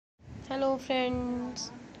Hello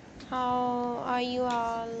friends, how are you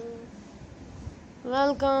all?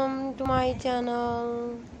 Welcome to my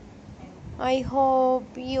channel. I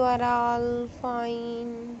hope you are all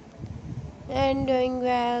fine and doing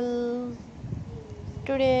well.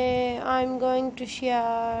 Today I'm going to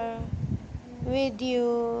share with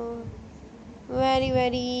you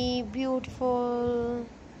very beautiful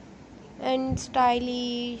and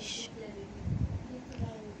stylish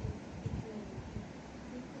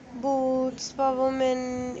boots for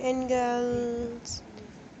women and girls.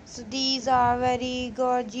 So these are very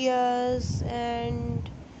gorgeous and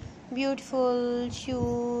beautiful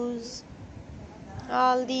shoes.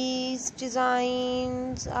 All these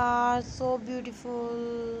designs are so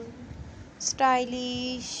beautiful,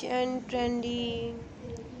 stylish and trendy.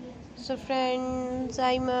 So friends,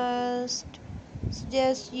 I must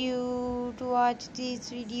suggest you to watch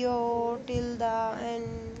this video till the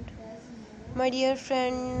end. My dear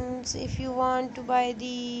friends, if you want to buy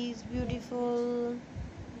these beautiful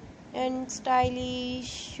and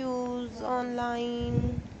stylish shoes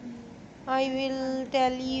online, I will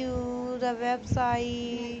tell you the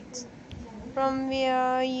websites from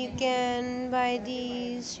where you can buy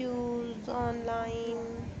these shoes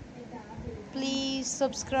online. Please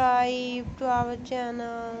subscribe to our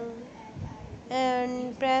channel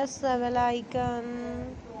and press the bell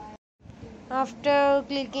icon. After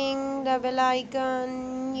clicking the bell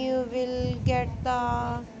icon, you will get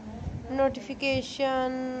the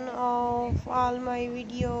notification of all my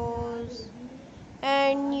videos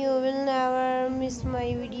and you will never miss my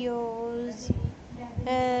videos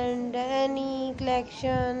and any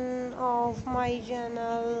collection of my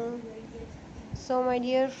channel. So my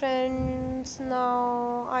dear friends,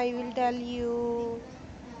 now I will tell you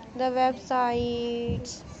the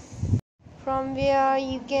websites from where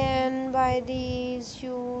you can buy these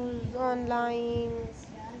shoes online.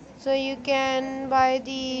 So you can buy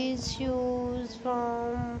these shoes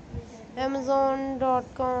from Amazon.com,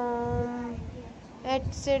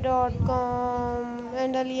 Etsy.com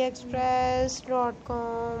and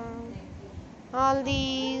AliExpress.com. All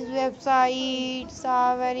these websites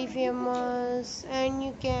are very famous and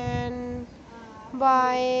you can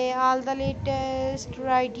buy all the latest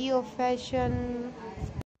variety of fashion.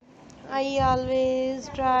 I always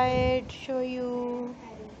try to show you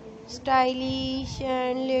stylish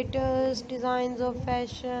and latest designs of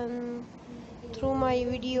fashion through my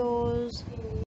videos.